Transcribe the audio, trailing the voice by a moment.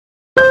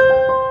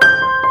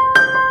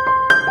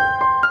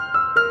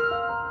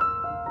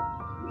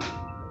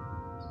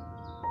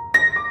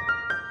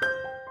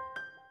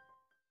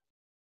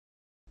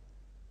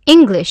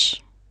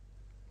English,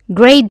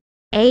 Grade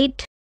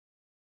 8.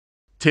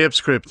 Tape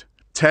script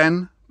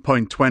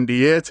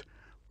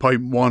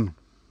 10.28.1.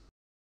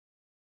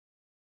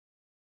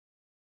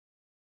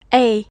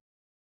 A.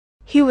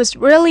 He was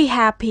really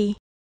happy.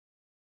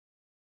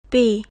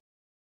 B.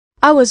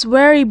 I was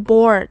very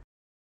bored.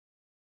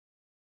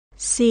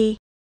 C.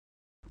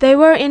 They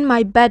were in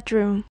my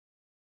bedroom.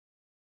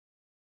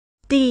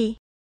 D.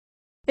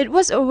 It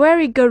was a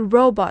very good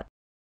robot.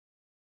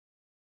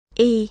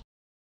 E.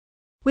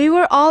 We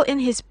were all in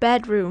his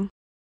bedroom.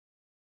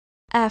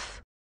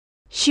 F.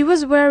 She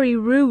was very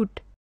rude.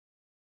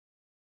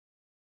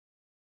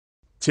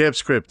 Tape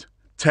script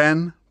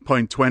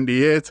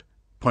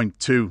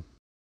 10.28.2.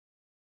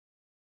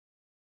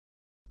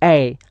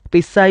 A.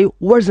 Bisai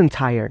wasn't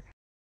tired.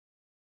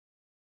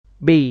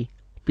 B.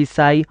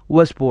 Bisai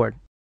was bored.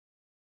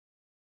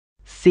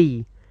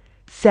 C.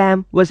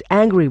 Sam was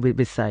angry with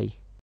Bisai.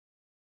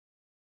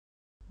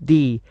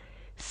 D.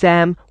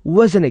 Sam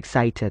wasn't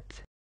excited.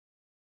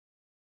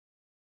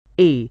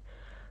 E.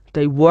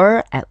 They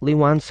were at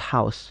Liwan's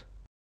house.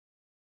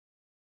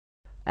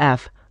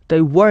 F.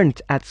 They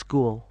weren't at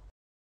school.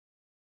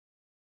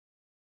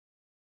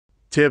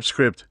 Tape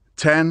script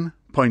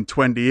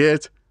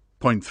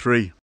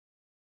 10.28.3.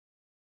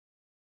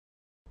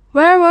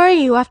 Where were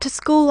you after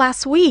school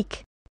last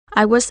week?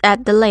 I was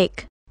at the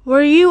lake.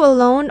 Were you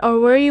alone or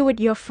were you with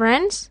your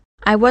friends?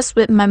 I was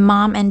with my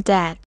mom and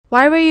dad.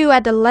 Why were you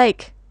at the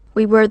lake?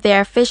 We were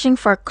there fishing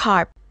for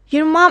carp.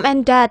 Your mom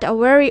and dad are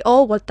very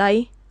old, were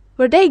they?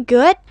 Were they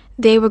good?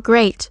 They were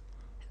great.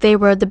 They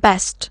were the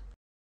best.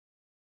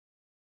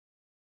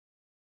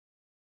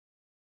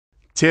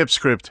 Tape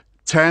script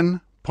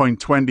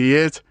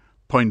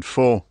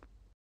 10.28.4.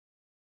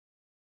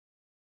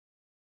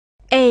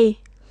 A.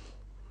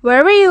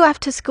 Where were you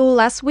after school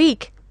last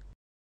week?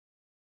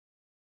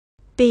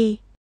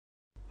 B.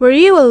 Were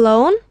you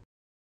alone?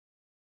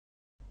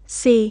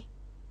 C.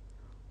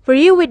 Were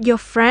you with your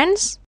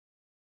friends?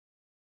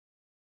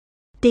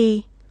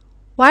 D.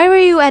 Why were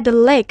you at the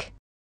lake?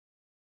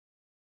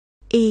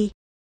 E.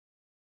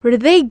 Were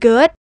they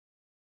good?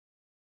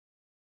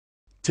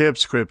 Tape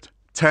script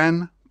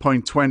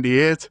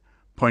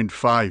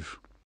 10.28.5.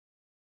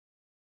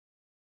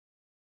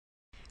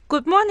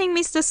 Good morning,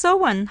 Mr.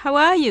 Sowan. How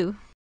are you?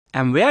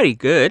 I'm very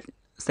good.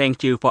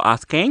 Thank you for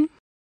asking.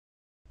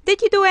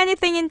 Did you do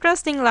anything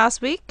interesting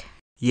last week?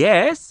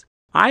 Yes,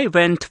 I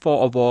went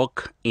for a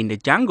walk in the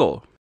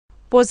jungle.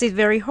 Was it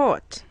very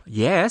hot?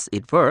 Yes,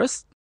 it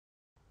was.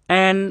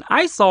 And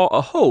I saw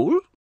a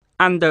hole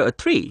under a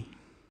tree.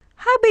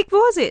 How big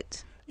was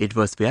it? It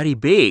was very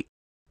big.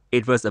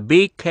 It was a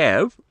big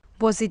cave.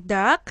 Was it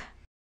dark?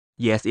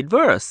 Yes, it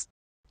was.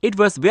 It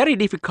was very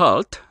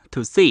difficult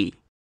to see.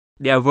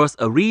 There was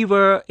a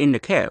river in the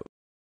cave.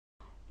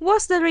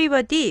 Was the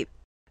river deep?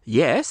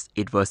 Yes,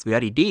 it was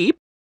very deep.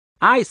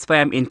 I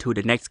swam into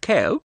the next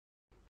cave.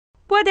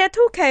 Were there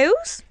two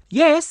caves?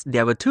 Yes,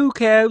 there were two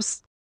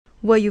caves.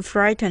 Were you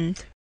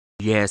frightened?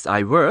 Yes,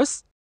 I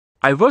was.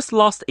 I was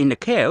lost in the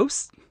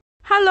caves.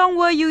 How long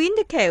were you in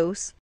the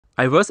caves?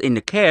 I was in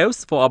the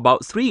caves for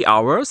about 3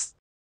 hours.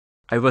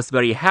 I was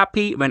very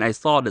happy when I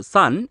saw the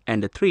sun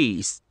and the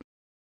trees.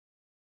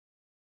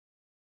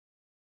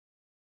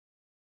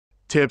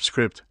 Tape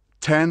script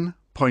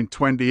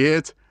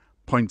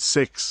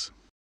 10.28.6.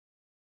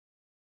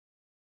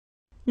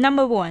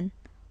 Number 1.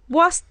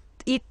 Was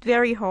it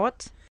very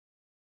hot?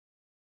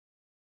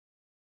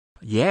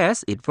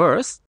 Yes, it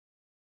was.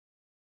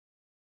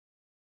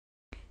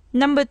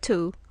 Number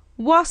 2.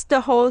 Was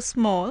the hole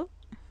small?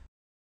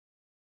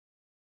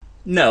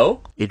 No,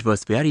 it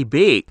was very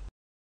big.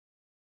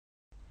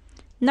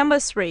 Number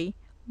 3.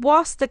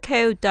 Was the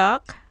cave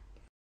dark?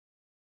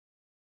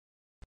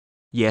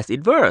 Yes,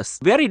 it was.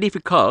 Very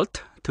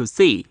difficult to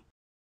see.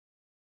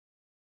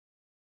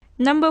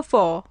 Number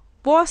 4.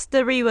 Was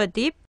the river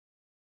deep?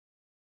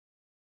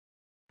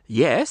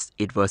 Yes,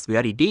 it was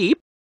very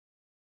deep.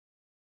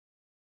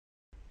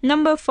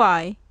 Number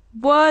 5.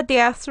 Were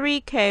there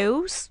 3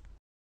 caves?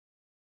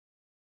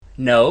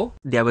 No,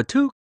 there were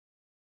 2.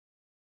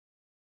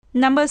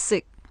 Number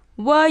 6.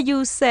 Were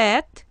you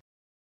sad?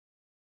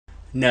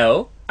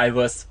 No, I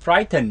was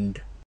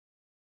frightened.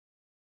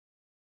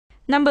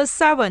 Number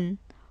 7.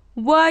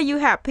 Were you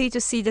happy to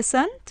see the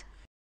sun?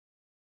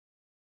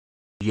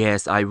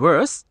 Yes, I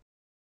was.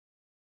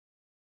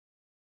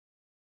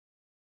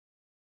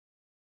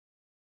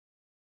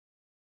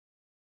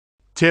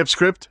 Tape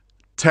script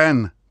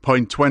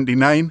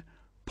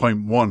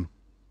 10.29.1.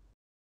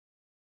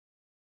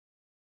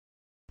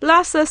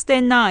 Last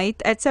Thursday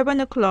night at 7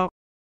 o'clock,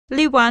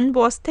 Liwan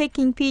was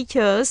taking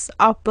pictures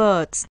of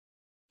birds.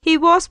 He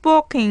was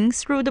walking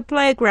through the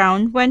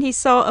playground when he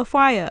saw a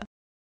fire.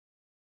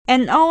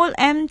 An old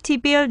empty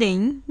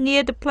building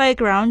near the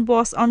playground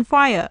was on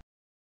fire.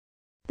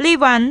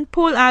 Liwan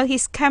pulled out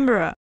his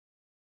camera.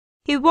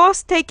 He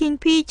was taking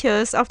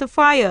pictures of the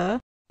fire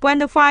when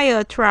the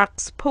fire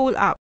trucks pulled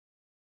up.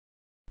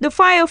 The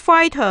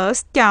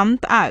firefighters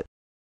jumped out.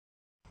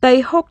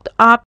 They hooked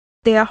up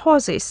their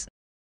hoses.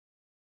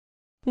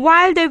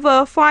 While they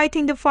were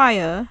fighting the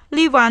fire,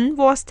 Levan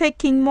was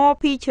taking more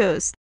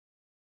pictures.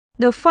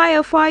 The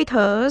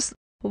firefighters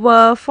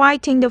were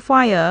fighting the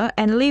fire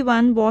and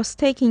Levan was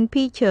taking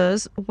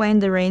pictures when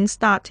the rain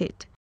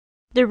started.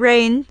 The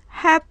rain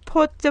had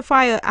put the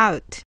fire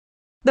out.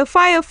 The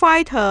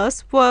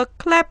firefighters were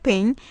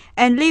clapping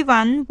and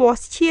Levan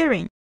was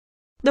cheering.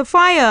 The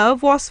fire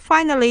was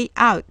finally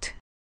out.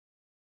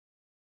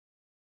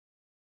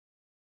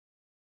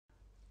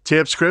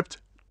 Tape script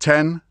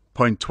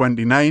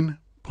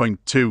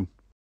 10.29.2.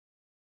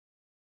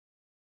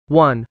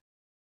 1.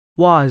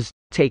 Was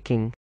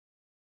taking.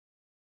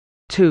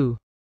 2.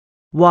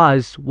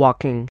 Was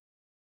walking.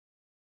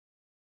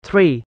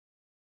 3.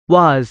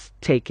 Was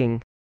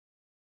taking.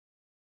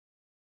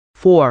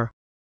 4.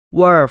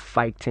 Were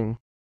fighting.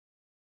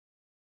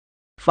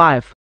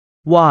 5.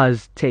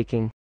 Was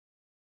taking.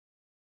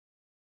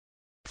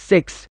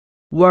 6.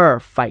 Were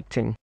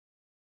fighting.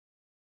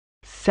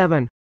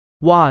 7.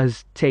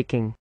 Was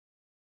taking.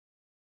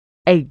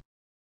 8.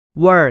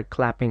 Were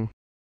clapping.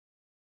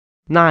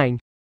 9.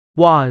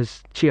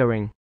 Was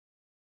cheering.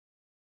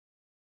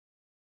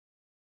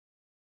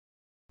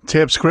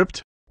 Tape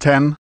script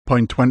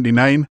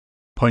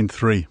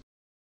 10.29.3.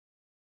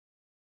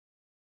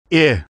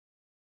 A.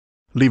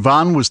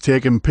 Levan was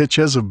taking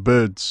pictures of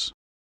birds.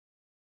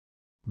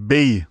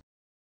 B.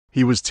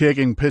 He was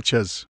taking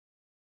pictures.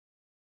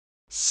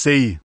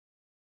 C.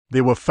 They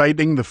were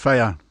fighting the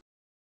fire.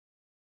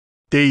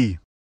 D.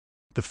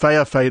 The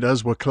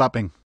firefighters were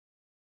clapping.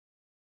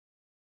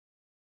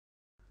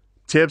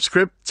 Tape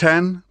script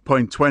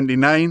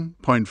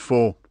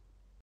 10.29.4.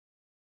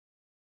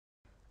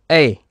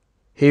 A.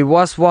 He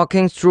was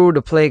walking through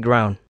the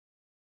playground.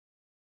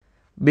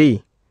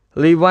 B.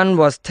 Levan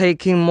was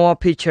taking more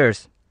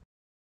pictures.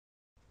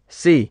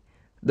 C.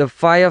 The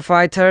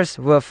firefighters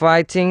were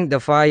fighting the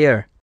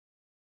fire.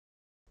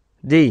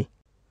 D.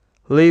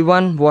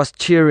 Levan was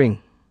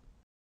cheering.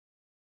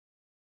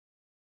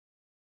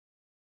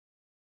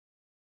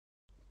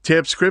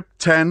 Tape script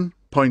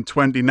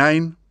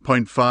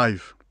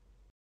 10.29.5.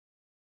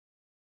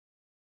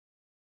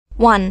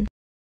 1.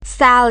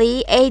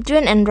 Sally,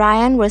 Adrian and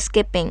Ryan were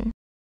skipping.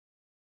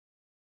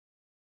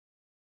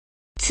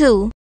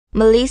 2.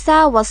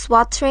 Melissa was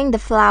watering the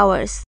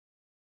flowers.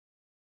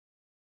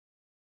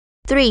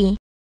 3.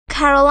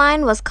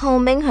 Caroline was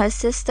combing her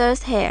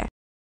sister's hair.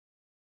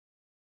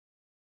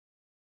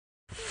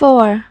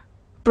 4.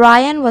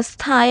 Brian was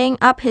tying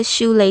up his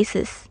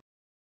shoelaces.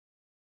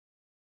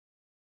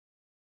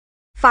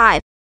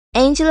 5.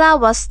 Angela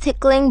was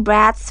tickling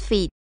Brad's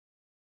feet.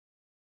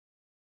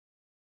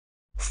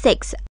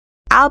 6.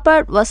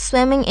 Albert was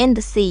swimming in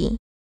the sea.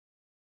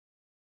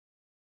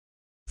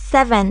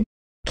 7.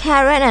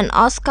 Karen and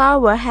Oscar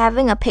were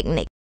having a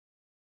picnic.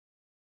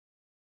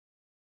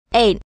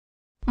 8.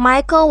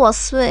 Michael was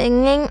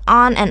swinging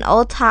on an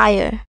old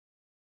tire.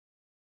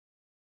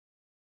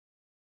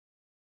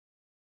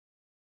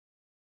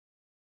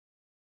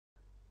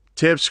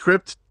 Tape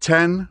script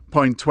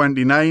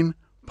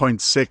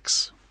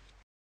 10.29.6.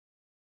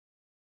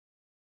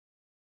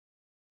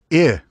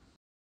 A.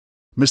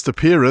 Mr.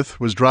 Peereth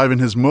was driving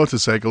his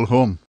motorcycle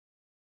home.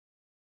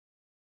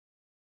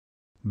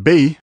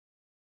 B.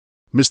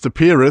 Mr.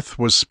 Peereth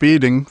was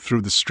speeding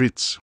through the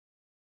streets.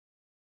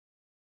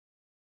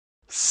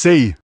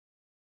 C.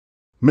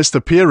 Mr.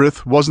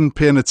 Peereth wasn't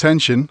paying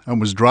attention and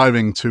was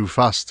driving too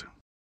fast.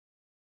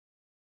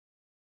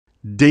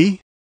 D.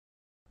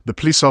 The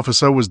police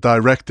officer was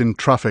directing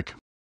traffic.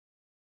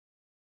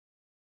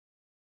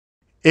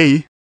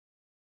 E.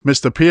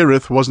 Mr.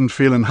 Peereth wasn't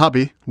feeling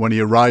happy when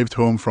he arrived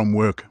home from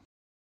work.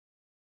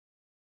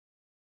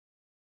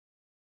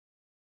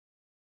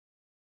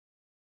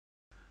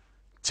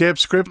 Tape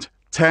script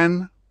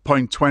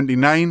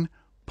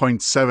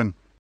 10.29.7.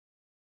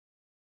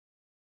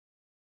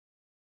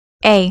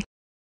 A.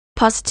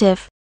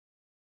 Positive.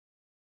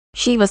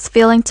 She was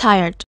feeling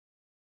tired.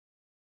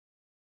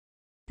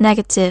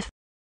 Negative.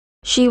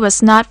 She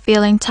was not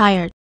feeling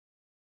tired.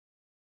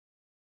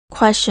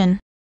 Question.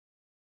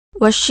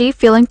 Was she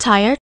feeling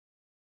tired?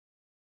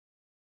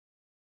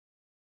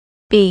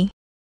 B.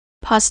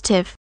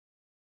 Positive.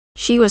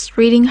 She was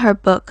reading her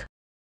book.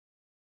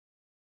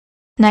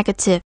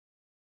 Negative.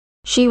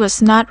 She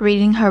was not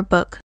reading her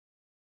book.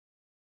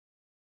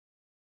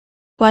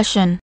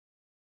 Question.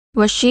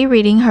 Was she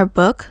reading her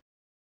book?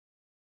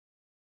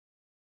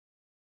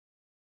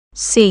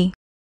 C.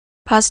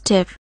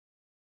 Positive.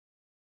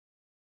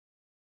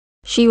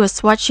 She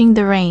was watching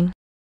the rain.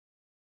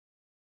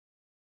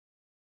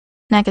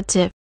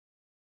 Negative.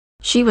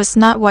 She was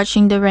not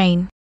watching the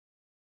rain.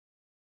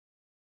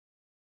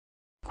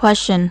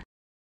 Question.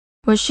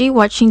 Was she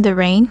watching the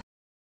rain?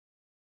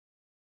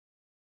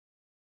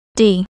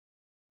 D.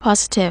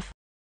 Positive.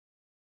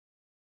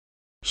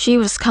 She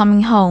was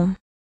coming home.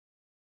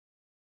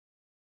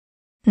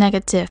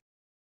 Negative.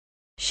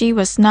 She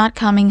was not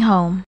coming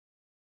home.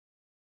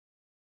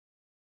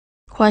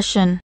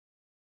 Question.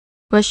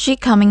 Was she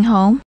coming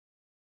home?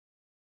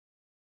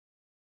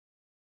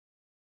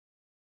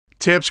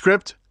 Tape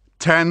script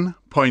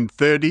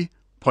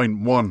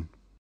 10.30.1.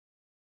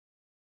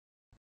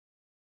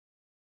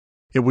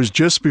 It was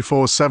just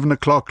before 7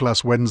 o'clock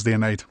last Wednesday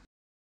night.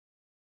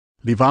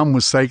 Levan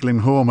was cycling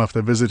home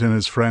after visiting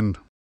his friend.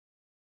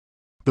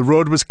 The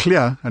road was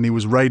clear and he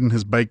was riding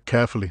his bike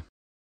carefully.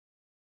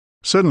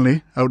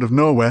 Suddenly, out of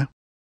nowhere,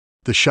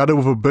 the shadow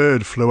of a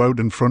bird flew out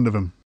in front of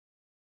him.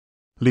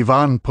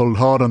 Levan pulled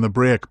hard on the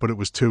brake, but it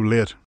was too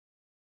late.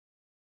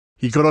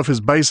 He got off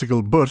his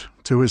bicycle, but,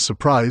 to his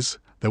surprise,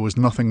 there was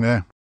nothing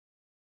there.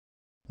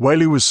 While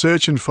he was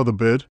searching for the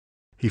bird,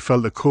 he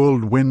felt a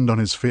cold wind on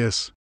his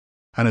face,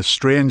 and a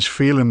strange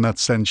feeling that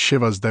sent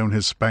shivers down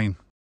his spine.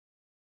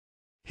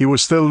 He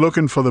was still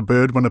looking for the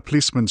bird when a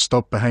policeman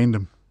stopped behind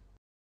him.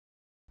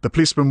 The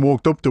policeman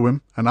walked up to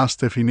him and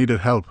asked if he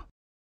needed help.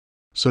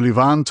 So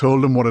Levan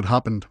told him what had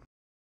happened.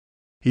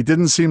 He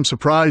didn't seem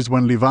surprised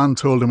when Levan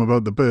told him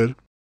about the bird.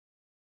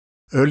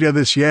 Earlier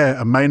this year,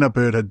 a mynah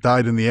bird had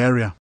died in the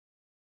area.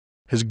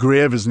 His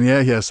grave is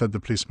near here, said the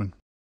policeman.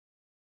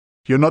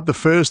 You're not the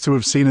first to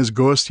have seen his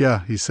ghost here,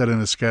 he said in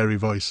a scary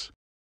voice.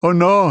 Oh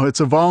no, it's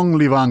a Vong,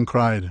 Levan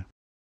cried.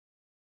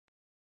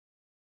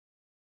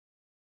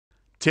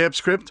 Tape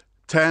script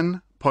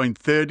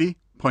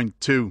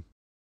 10.30.2.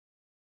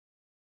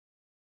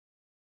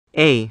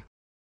 A.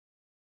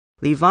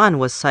 Levan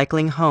was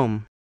cycling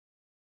home.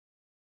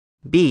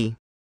 B.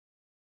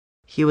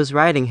 He was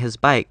riding his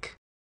bike.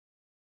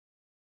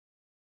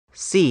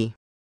 C.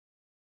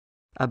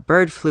 A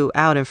bird flew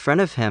out in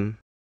front of him.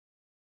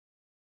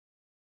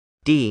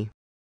 D.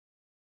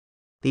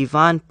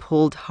 Levan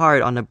pulled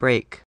hard on the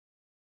brake.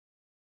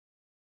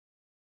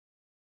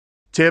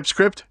 Tape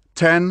script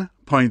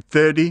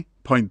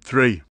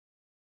 10.30.3.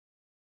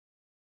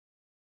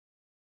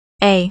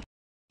 A.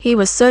 He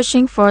was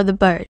searching for the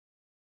bird.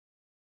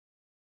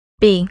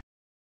 B.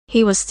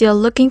 He was still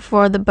looking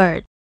for the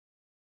bird.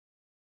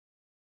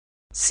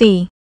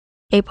 C.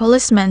 A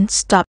policeman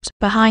stopped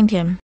behind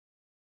him.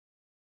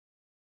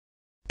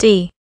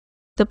 D.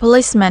 The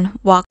policeman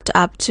walked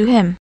up to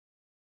him.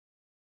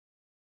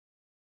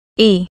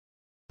 E.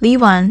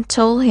 Levan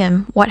told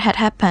him what had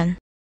happened.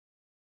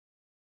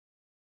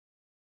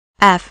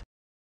 F.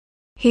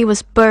 He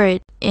was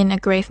buried in a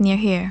grave near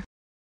here.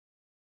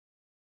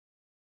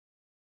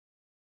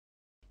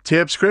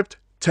 Tape script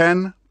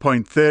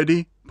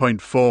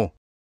 10.30.4.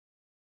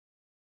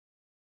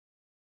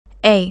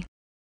 A.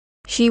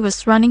 She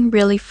was running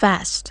really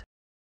fast.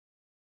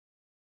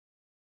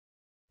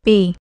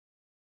 B.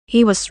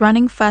 He was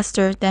running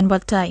faster than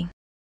Watay.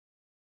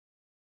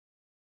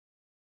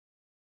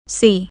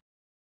 C.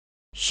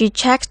 She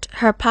checked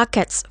her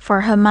pockets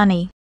for her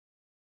money.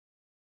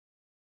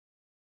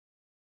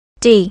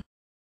 D.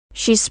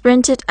 She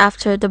sprinted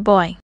after the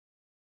boy.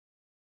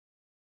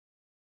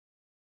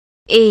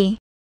 E.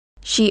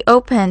 She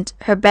opened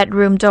her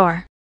bedroom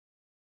door.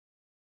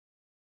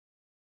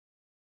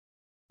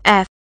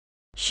 F.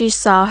 She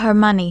saw her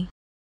money.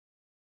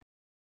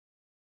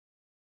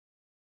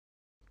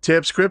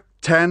 Tape script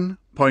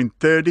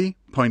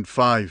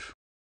 10.30.5.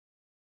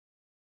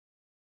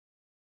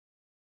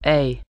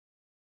 A.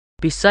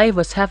 Bisay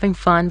was having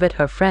fun with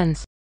her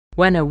friends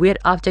when a weird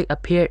object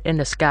appeared in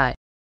the sky.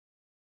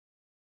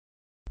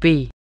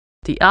 B.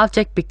 The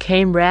object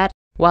became red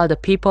while the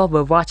people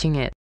were watching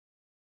it.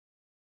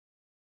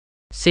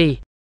 C.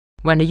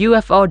 When the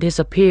UFO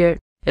disappeared,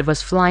 it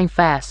was flying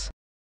fast.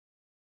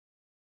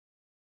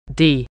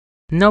 D.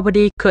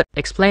 Nobody could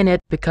explain it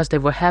because they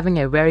were having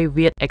a very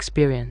weird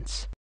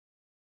experience.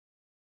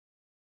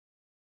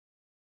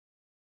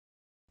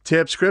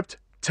 Tape script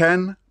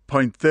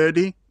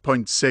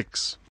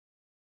 10.30.6.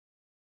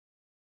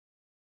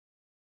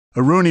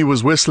 Aruni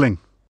was whistling.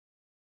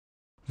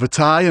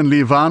 Watay and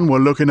Levan were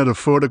looking at a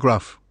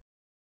photograph.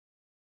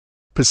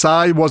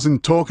 Pisai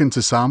wasn't talking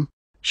to Sam,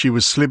 she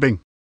was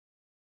sleeping.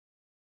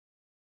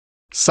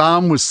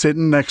 Sam was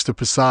sitting next to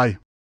Pisai.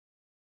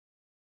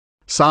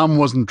 Sam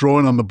wasn't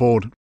drawing on the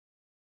board.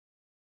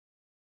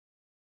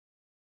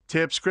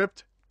 Tape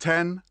script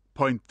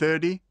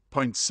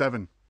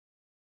 10.30.7.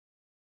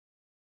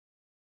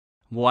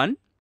 1.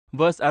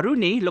 Was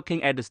Aruni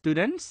looking at the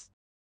students?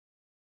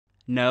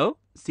 No,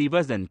 she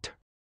wasn't.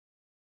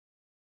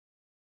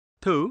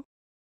 2.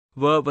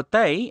 Were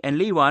Watay and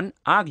Levan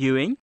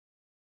arguing?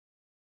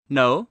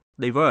 No,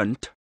 they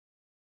weren't.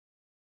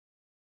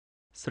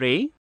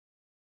 3.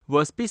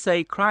 Was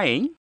Pisay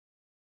crying?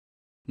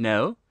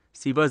 No,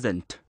 she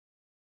wasn't.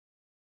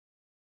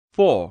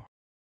 4.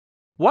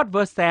 What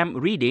was Sam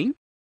reading?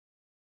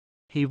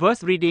 He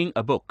was reading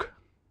a book.